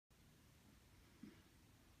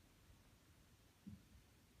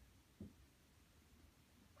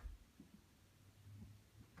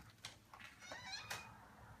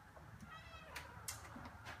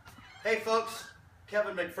Hey folks,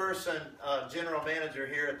 Kevin McPherson, General Manager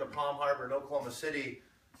here at the Palm Harbor in Oklahoma City.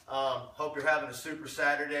 Hope you're having a super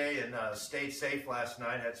Saturday and stayed safe last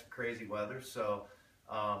night. Had some crazy weather, so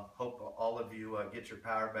hope all of you get your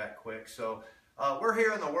power back quick. So we're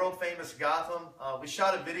here in the world famous Gotham. We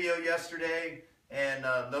shot a video yesterday and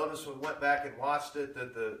noticed when we went back and watched it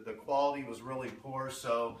that the quality was really poor,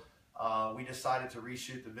 so we decided to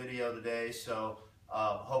reshoot the video today. So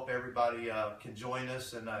hope everybody can join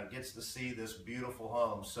us and gets to see this beautiful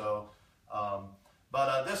home. So,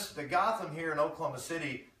 the Gotham here in Oklahoma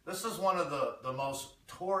City, this is one of the most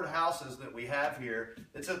toured houses that we have here.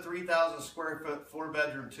 It's a 3,000 square foot,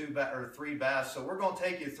 4-bedroom, 3 baths. So we're going to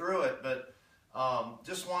take you through it, but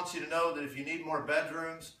just want you to know that if you need more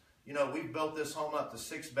bedrooms, you know, we've built this home up to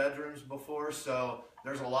 6 bedrooms before, so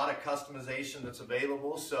there's a lot of customization that's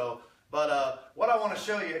available. So. But what I want to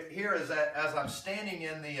show you here is that as I'm standing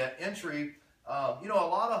in the entry, you know,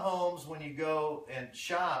 a lot of homes when you go and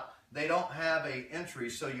shop, they don't have an entry.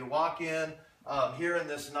 So you walk in here in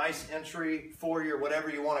this nice entry foyer, whatever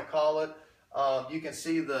you want to call it. You can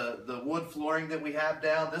see the wood flooring that we have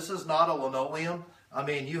down. This is not a linoleum. I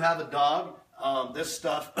mean, you have a dog. This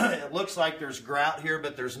stuff, it looks like there's grout here,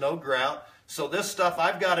 but there's no grout. So this stuff,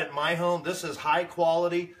 I've got it in my home. This is high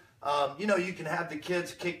quality. You know, you can have the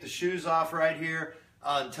kids kick the shoes off right here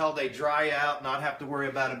until they dry out, not have to worry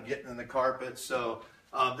about them getting in the carpet. So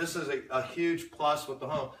this is a huge plus with the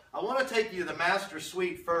home. I want to take you to the master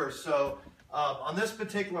suite first. So on this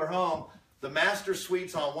particular home, the master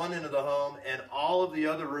suite's on one end of the home and all of the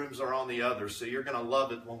other rooms are on the other. So you're going to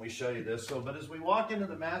love it when we show you this. So, but as we walk into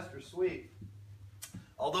the master suite,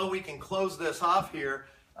 although we can close this off here,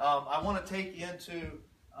 I want to take you into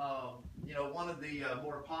you know, one of the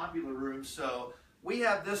more popular rooms. So we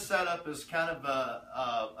have this set up as kind of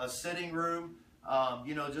a sitting room,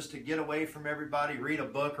 you know, just to get away from everybody, read a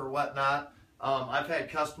book or whatnot. I've had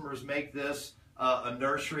customers make this a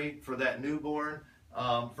nursery for that newborn.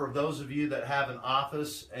 For those of you that have an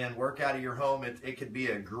office and work out of your home, it could be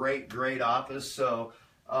a great office. So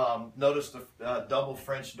notice the double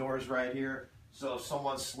French doors right here. So if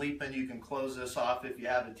someone's sleeping, you can close this off if you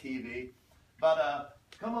have a TV. But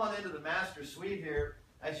come on into the master suite here.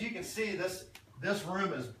 As you can see, this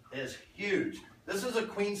room is huge. This is a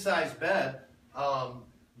queen size bed,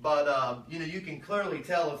 you know, you can clearly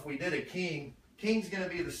tell if we did a king's going to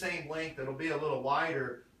be the same length. It'll be a little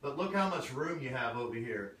wider, but look how much room you have over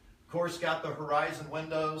here. Of course, got the horizon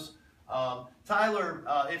windows. Tyler,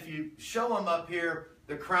 if you show them up here,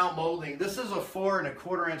 the crown molding. This is a 4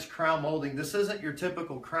 1/4 inch crown molding. This isn't your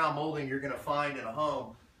typical crown molding you're going to find in a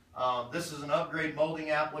home. This is an upgrade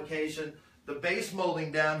molding application. The base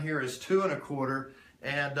molding down here is 2 1/4,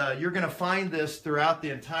 and you're going to find this throughout the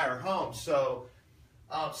entire home. So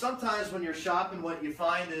sometimes when you're shopping, what you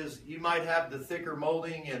find is you might have the thicker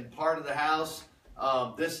molding in part of the house.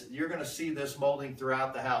 You're going to see this molding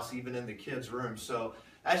throughout the house, even in the kids' room. So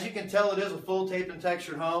as you can tell, it is a full tape and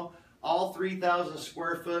textured home. All 3,000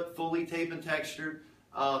 square foot, fully tape and textured.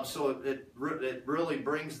 So it really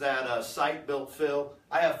brings that site-built feel.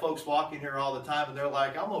 I have folks walking here all the time, and they're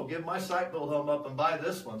like, I'm going to give my site-built home up and buy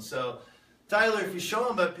this one. So, Tyler, if you show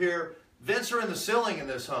them up here, vents are in the ceiling in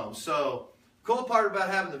this home. So, cool part about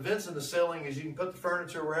having the vents in the ceiling is you can put the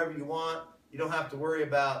furniture wherever you want. You don't have to worry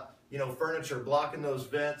about, you know, furniture blocking those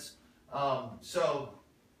vents. So,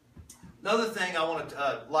 another thing I want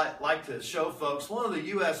to like to show folks, one of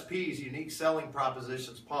the USPs, unique selling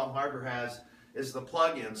propositions Palm Harbor has, is the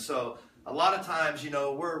plug-in. So a lot of times, you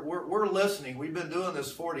know, we're listening. We've been doing this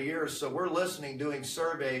 40 years, so we're listening, doing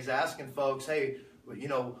surveys, asking folks, hey, you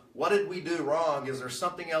know, what did we do wrong? Is there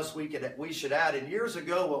something else we should add? And years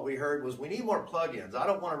ago, what we heard was we need more plug-ins. I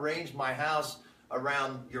don't want to arrange my house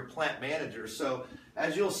around your plant manager. So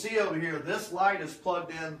as you'll see over here, this light is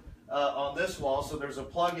plugged in on this wall, so there's a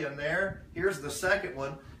plug-in there. Here's the second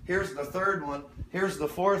one. Here's the third one. Here's the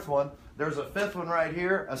fourth one. There's a 5th one right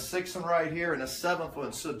here, a 6th one right here, and a 7th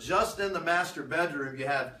one. So just in the master bedroom, you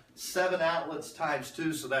have 7 outlets times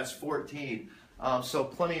 2, so that's 14. So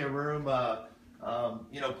plenty of room,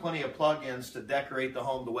 you know, plenty of plug-ins to decorate the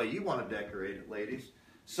home the way you want to decorate it, ladies.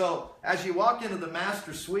 So as you walk into the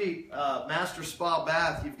master suite, master spa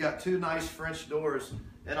bath, you've got 2 nice French doors.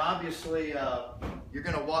 And obviously, you're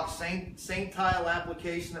going to walk, same tile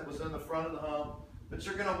application that was in the front of the home, but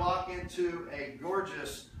you're going to walk into a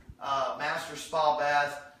gorgeous master spa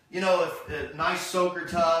bath. You know, if a nice soaker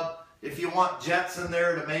tub. If you want jets in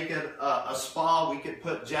there to make it a spa, we could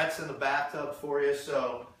put jets in the bathtub for you.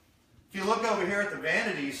 So if you look over here at the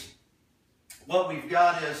vanities, what we've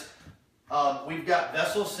got is We've got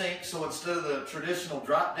vessel sink, so instead of the traditional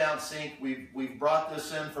drop-down sink, we've brought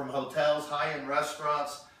this in from hotels, high-end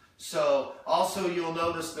restaurants. So also you'll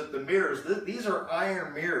notice that the mirrors, these are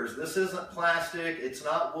iron mirrors. This isn't plastic, it's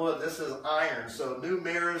not wood, this is iron. So new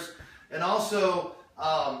mirrors. And also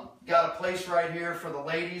got a place right here for the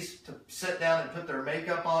ladies to sit down and put their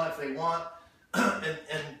makeup on if they want.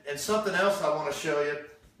 and something else I want to show you,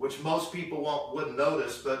 which most people wouldn't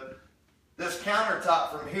notice, but this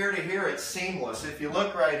countertop from here to here, it's seamless. If you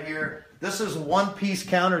look right here, this is a one-piece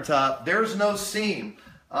countertop. There's no seam.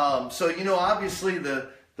 So, you know, obviously the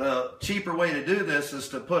cheaper way to do this is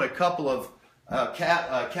to put a couple of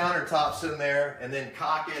countertops in there and then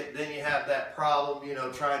caulk it. Then you have that problem, you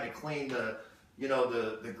know, trying to clean the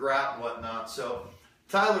grout and whatnot. So,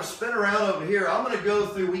 Tyler, spin around over here. I'm going to go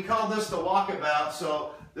through, we call this the walkabout.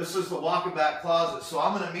 So, this is the walkabout closet. So,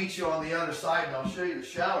 I'm going to meet you on the other side and I'll show you the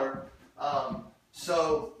shower.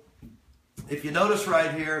 So if you notice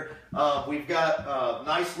right here, we've got a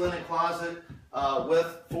nice linen closet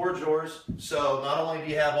with 4 drawers. So not only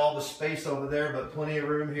do you have all the space over there, but plenty of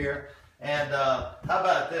room here. And how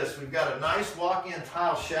about this? We've got a nice walk-in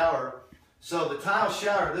tile shower. So the tile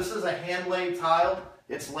shower, this is a hand-laid tile.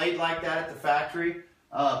 It's laid like that at the factory.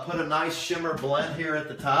 Put a nice shimmer blend here at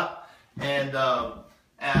the top. And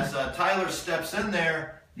as Tyler steps in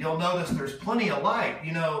there, you'll notice there's plenty of light.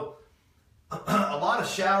 You know, a lot of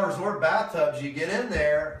showers or bathtubs, you get in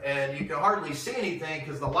there and you can hardly see anything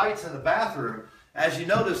because the light's in the bathroom. As you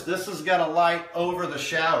notice, this has got a light over the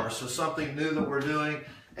shower, so something new that we're doing.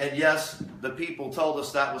 And yes, the people told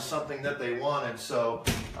us that was something that they wanted, so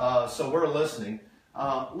we're listening.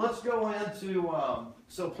 Let's go into,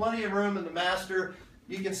 so plenty of room in the master.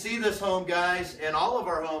 You can see this home, guys, and all of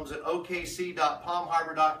our homes at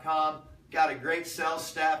okc.palmharbor.com. Got a great sales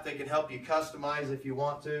staff that can help you customize if you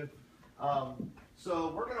want to.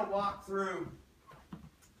 So we're going to walk through.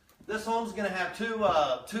 This home's going to have two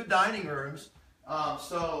dining rooms.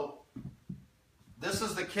 So this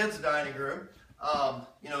is the kids' dining room.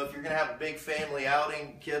 You know, if you're going to have a big family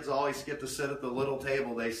outing, kids always get to sit at the little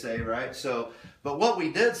table, they say, right? So, but what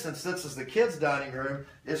we did, since this is the kids' dining room,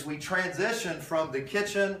 is we transitioned from the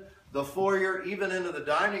kitchen, the foyer, even into the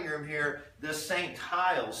dining room here, this same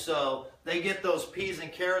tile. So they get those peas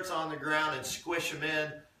and carrots on the ground and squish them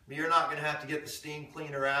in. You're not going to have to get the steam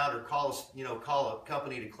cleaner out or call a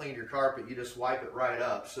company to clean your carpet. You just wipe it right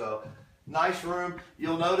up. So nice room.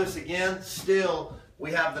 You'll notice again, still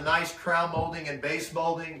we have the nice crown molding and base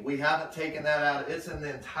molding. We haven't taken that out. It's in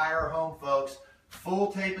the entire home, folks.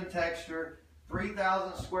 Full tape and texture,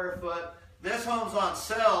 3,000 square foot. This home's on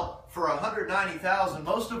sale for $190,000.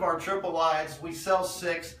 Most of our triple wides, we sell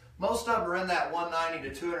 6. Most of them are in that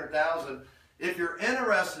 $190,000 to $200,000. If you're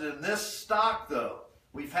interested in this stock, though,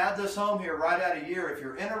 we've had this home here right at a year. If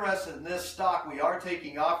you're interested in this stock, we are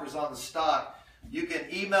taking offers on the stock. You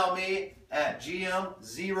can email me at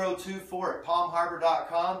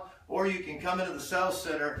gm024@palmharbor.com, or you can come into the sales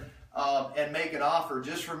center and make an offer.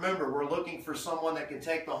 Just remember, we're looking for someone that can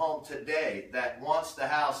take the home today, that wants the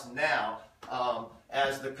house now,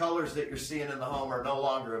 as the colors that you're seeing in the home are no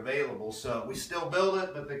longer available. So we still build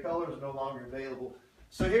it, but the colors are no longer available.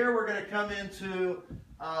 So here we're going to come into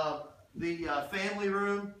the family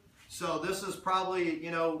room. So this is probably,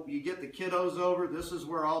 you know, you get the kiddos over. This is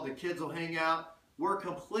where all the kids will hang out. We're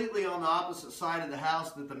completely on the opposite side of the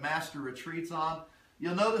house that the master retreats on.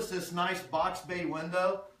 You'll notice this nice box bay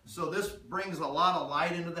window. So this brings a lot of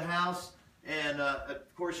light into the house. And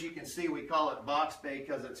of course you can see we call it box bay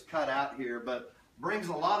because it's cut out here, but brings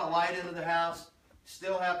a lot of light into the house.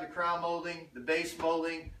 Still have the crown molding, the base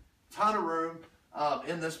molding, ton of room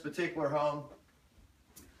in this particular home.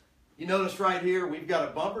 You notice right here, we've got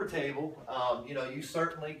a bumper table. You know, you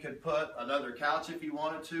certainly could put another couch if you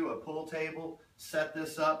wanted to, a pool table, set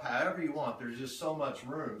this up however you want. There's just so much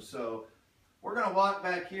room. So we're going to walk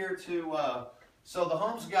back here to, so the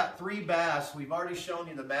home's got 3 baths. We've already shown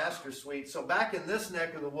you the master suite. So back in this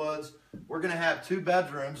neck of the woods, we're going to have 2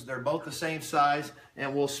 bedrooms. They're both the same size,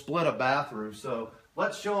 and we'll split a bathroom. So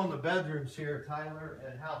let's show them the bedrooms here, Tyler,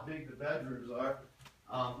 and how big the bedrooms are.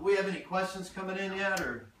 Do we have any questions coming in yet,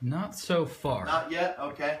 or not so far? Not yet.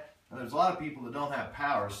 Okay. And there's a lot of people that don't have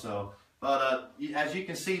power. So, but as you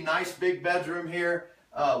can see, nice big bedroom here.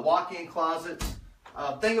 Walk-in closets.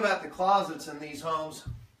 Thing about the closets in these homes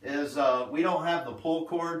is we don't have the pull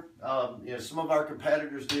cord. You know, some of our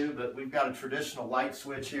competitors do, but we've got a traditional light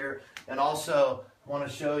switch here. And also, want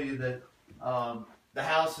to show you that the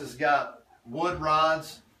house has got wood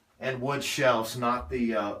rods and wood shelves, not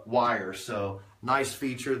the wire. So nice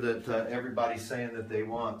feature that everybody's saying that they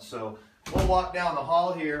want. So we'll walk down the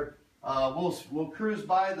hall here. We'll cruise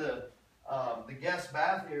by the the guest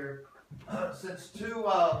bath here, since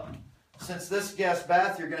this guest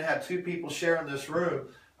bath, you're going to have 2 people sharing this room.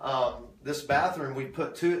 This bathroom, we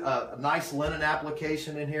put a nice linen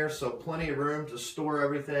application in here, so plenty of room to store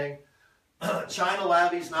everything. China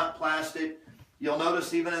lavvies, not plastic. You'll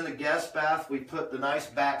notice even in the guest bath, we put the nice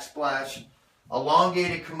backsplash,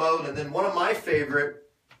 elongated commode, and then one of my favorite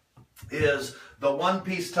is the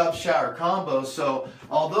one-piece tub shower combo. So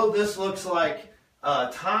although this looks like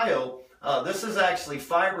tile, this is actually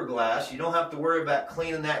fiberglass. You don't have to worry about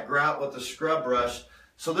cleaning that grout with a scrub brush.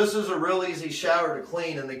 So this is a real easy shower to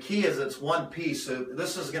clean, and the key is it's one piece, so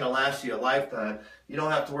this is going to last you a lifetime. You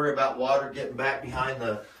don't have to worry about water getting back behind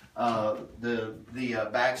the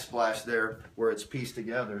backsplash there where it's pieced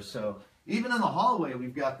together. So even in the hallway,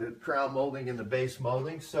 we've got the crown molding and the base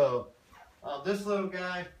molding. So this little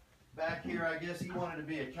guy back here, I guess he wanted to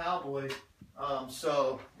be a cowboy.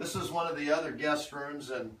 So this is one of the other guest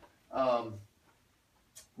rooms, and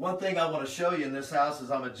one thing I want to show you in this house is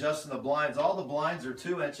I'm adjusting the blinds. All the blinds are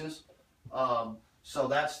 2 inches, so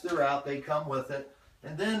that's throughout. They come with it.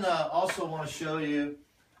 And then also want to show you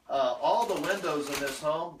all the windows in this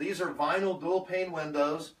home. These are vinyl dual pane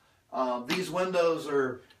windows. These windows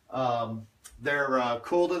are they're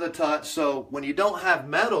cool to the touch. So when you don't have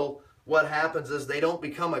metal, what happens is they don't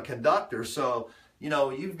become a conductor. So you know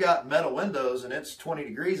you've got metal windows and it's 20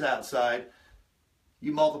 degrees outside.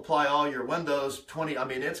 You multiply all your windows, 20, I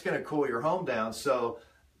mean, it's going to cool your home down. So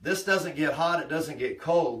this doesn't get hot, it doesn't get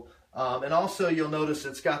cold. And also you'll notice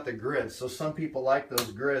it's got the grids. So some people like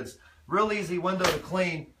those grids. Real easy window to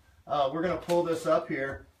clean. We're going to pull this up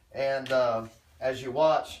here. And as you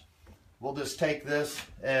watch, we'll just take this.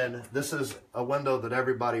 And this is a window that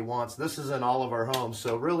everybody wants. This is in all of our homes.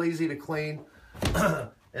 So real easy to clean. And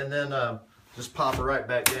then just pop it right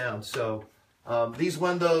back down. So these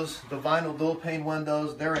windows, the vinyl dual pane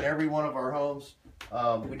windows, they're in every one of our homes.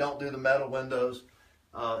 We don't do the metal windows.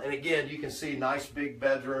 And again, you can see nice big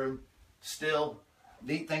bedroom. Still,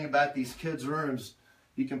 neat thing about these kids' rooms,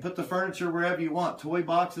 you can put the furniture wherever you want, toy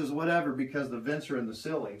boxes, whatever, because the vents are in the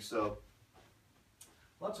ceiling. So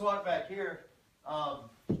let's walk back here.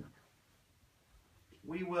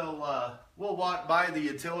 We'll walk by the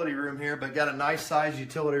utility room here, but got a nice size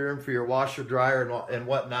utility room for your washer, dryer, and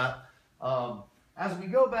whatnot. As we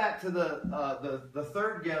go back to the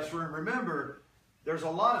third guest room, remember, there's a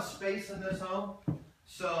lot of space in this home,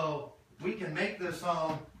 so we can make this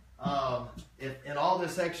home, in all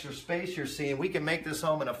this extra space you're seeing, we can make this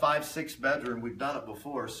home in a 5-6 bedroom. We've done it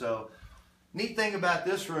before. So neat thing about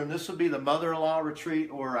this room, this will be the mother-in-law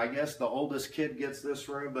retreat, or I guess the oldest kid gets this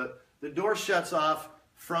room, but the door shuts off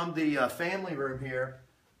from the family room here,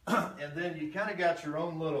 and then you kind of got your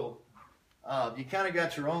own little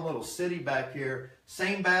city back here.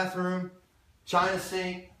 Same bathroom, china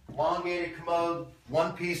sink, elongated commode,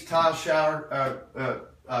 one-piece tile shower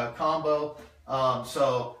combo.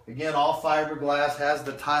 So again, all fiberglass, has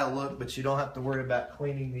the tile look, but you don't have to worry about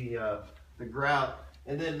cleaning the grout.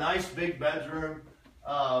 And then nice big bedroom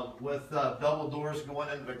with double doors going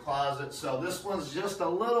into the closet. So this one's just a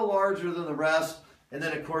little larger than the rest. And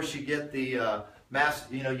then of course you get the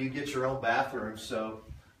you get your own bathroom. So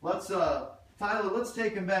let's Tyler, let's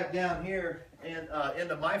take him back down here and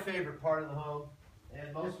into my favorite part of the home,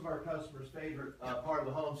 and most of our customers' favorite part of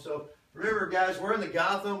the home. So remember, guys, we're in the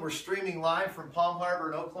Gotham. We're streaming live from Palm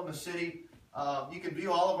Harbor in Oklahoma City. You can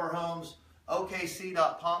view all of our homes,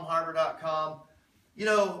 okc.palmharbor.com. You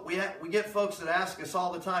know, we get folks that ask us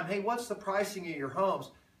all the time, hey, what's the pricing of your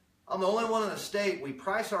homes? I'm the only one in the state. We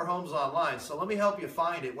price our homes online, so let me help you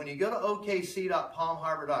find it. When you go to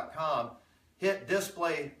okc.palmharbor.com, hit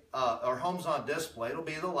display or homes on display. It'll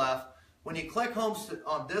be to the left. When you click homes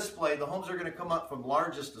on display, the homes are going to come up from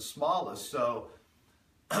largest to smallest. So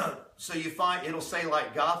you find it'll say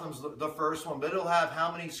like Gotham's the first one, but it'll have how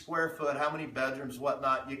many square foot, how many bedrooms,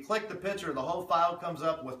 whatnot. You click the picture, the whole file comes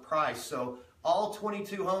up with price. So all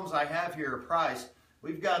 22 homes I have here are priced.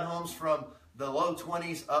 We've got homes from the low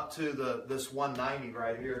 20s up to this 190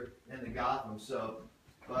 right here in the Gotham. So,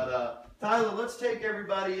 but Tyler, let's take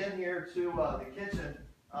everybody in here to the kitchen.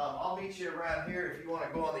 I'll meet you around here if you want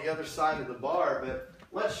to go on the other side of the bar, but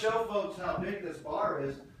let's show folks how big this bar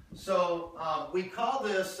is. So we call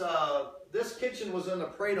this, this kitchen was in the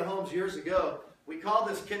Parade of Homes years ago. We call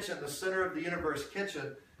this kitchen the center of the universe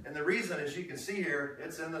kitchen, and the reason, as you can see here,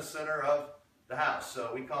 it's in the center of the house.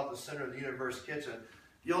 So we call it the center of the universe kitchen.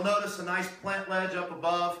 You'll notice a nice plant ledge up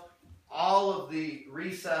above, all of the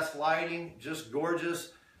recessed lighting, just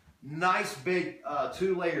gorgeous. Nice big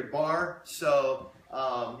 2-layered bar. So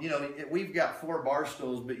you know, we've got 4 bar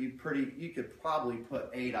stools, but you could probably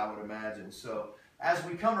put 8, I would imagine. So as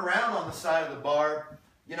we come around on the side of the bar,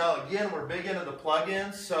 you know, again, we're big into the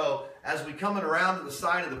plug-ins. So as we coming around to the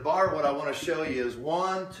side of the bar, what I want to show you is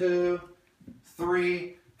 1, 2,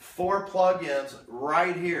 3, 4 plug-ins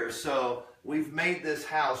right here. So we've made this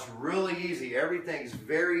house really easy. Everything's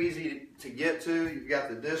very easy to get to. You've got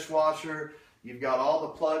the dishwasher, you've got all the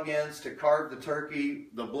plug-ins to carve the turkey,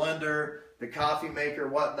 the blender, the coffee maker,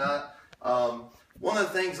 whatnot. One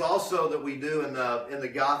of the things also that we do in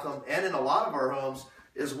the Gotham and in a lot of our homes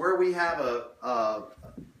is where we have a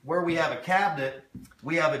cabinet,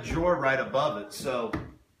 we have a drawer right above it. So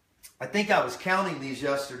I think I was counting these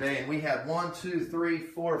yesterday, and we had 1, 2, 3,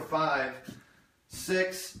 4, 5,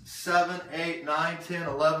 6, 7, 8, 9, 10,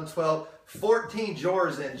 11, 12, 14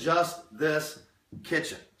 drawers in just this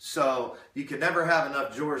kitchen. So you can never have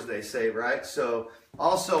enough drawers, they say, right? So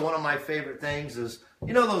also one of my favorite things is,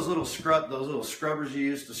 you know, those little scrubbers you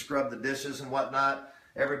use to scrub the dishes and whatnot.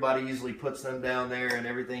 Everybody usually puts them down there and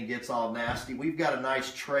everything gets all nasty. We've got a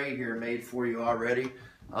nice tray here made for you already.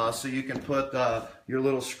 So you can put your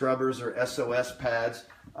little scrubbers or SOS pads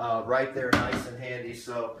right there, nice and handy.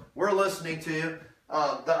 So we're listening to you.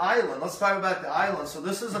 The island, let's talk about the island. So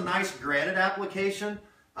this is a nice granite application,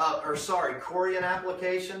 Corian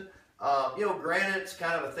application. You know, granite's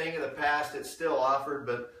kind of a thing of the past. It's still offered,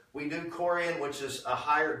 but we do Corian, which is a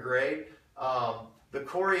higher grade. The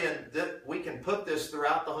Corian, we can put this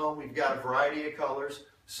throughout the home. We've got a variety of colors.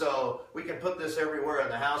 So we can put this everywhere in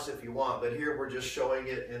the house if you want, but here we're just showing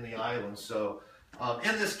it in the island. So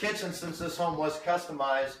in this kitchen, since this home was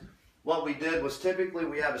customized, what we did was typically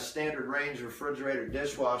we have a standard range refrigerator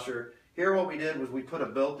dishwasher. Here what we did was we put a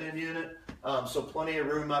built-in unit, so plenty of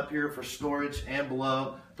room up here for storage and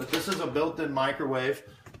below. But this is a built-in microwave,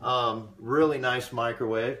 really nice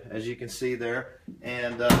microwave, as you can see there.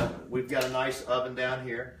 And we've got a nice oven down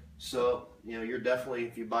here. So, you know, you're definitely,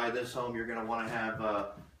 if you buy this home, you're going to want to have,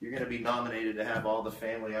 you're going to be nominated to have all the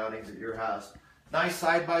family outings at your house. Nice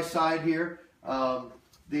side-by-side here. All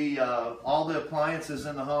the appliances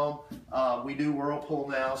in the home, we do Whirlpool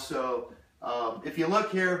now. So if you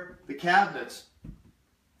look here, the cabinets,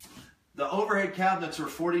 the overhead cabinets are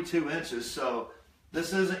 42 inches. So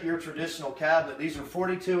this isn't your traditional cabinet. These are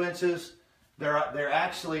 42 inches. They're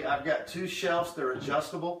actually, I've got 2 shelves. They're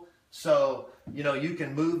adjustable. So, you know, you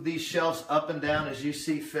can move these shelves up and down as you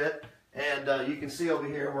see fit. And you can see over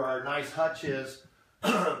here where our nice hutch is,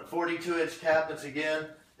 42-inch cabinets again.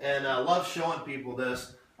 And I love showing people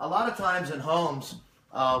this. A lot of times in homes,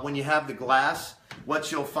 when you have the glass, what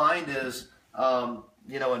you'll find is,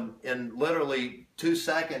 you know, in literally 2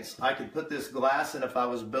 seconds, I could put this glass in if I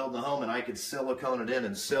was building a home and I could silicone it in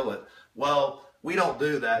and seal it. Well, we don't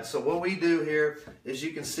do that. So what we do here is,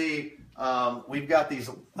 you can see, we've got these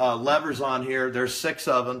levers on here. There's 6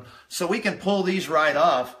 of them. So we can pull these right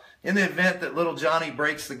off in the event that little Johnny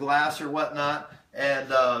breaks the glass or whatnot, and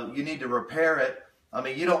you need to repair it. I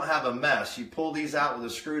mean, you don't have a mess. You pull these out with a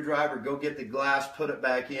screwdriver, go get the glass, put it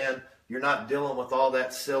back in. You're not dealing with all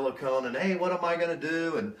that silicone and, hey, what am I going to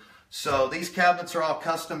do? And so these cabinets are all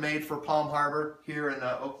custom made for Palm Harbor here in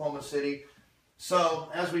Oklahoma City. So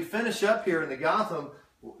as we finish up here in the Gotham,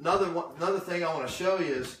 another thing I want to show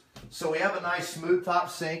you is, so we have a nice smooth top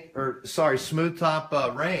smooth top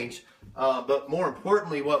range. But more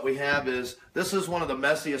importantly, what we have is, this is one of the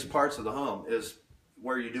messiest parts of the home, is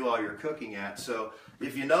where you do all your cooking at. So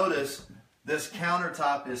if you notice, this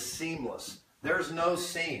countertop is seamless. There's no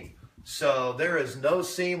seam. So there is no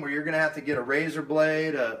seam where you're going to have to get a razor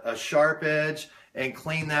blade, a sharp edge, and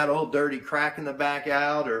clean that old dirty crack in the back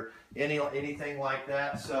out, or anything like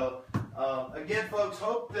that. So again, folks,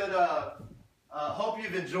 hope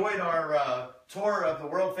you've enjoyed our tour of the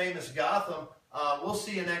world famous Gotham. We'll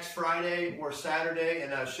see you next Friday or Saturday,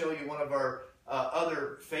 and show you one of our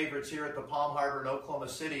other favorites here at the Palm Harbor in Oklahoma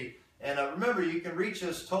City. And remember, you can reach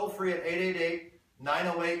us toll-free at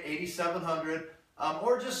 888-908-8700,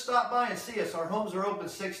 or just stop by and see us. Our homes are open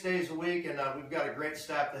 6 days a week, and we've got a great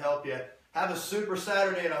staff to help you. Have a super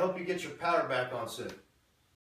Saturday, and I hope you get your power back on soon.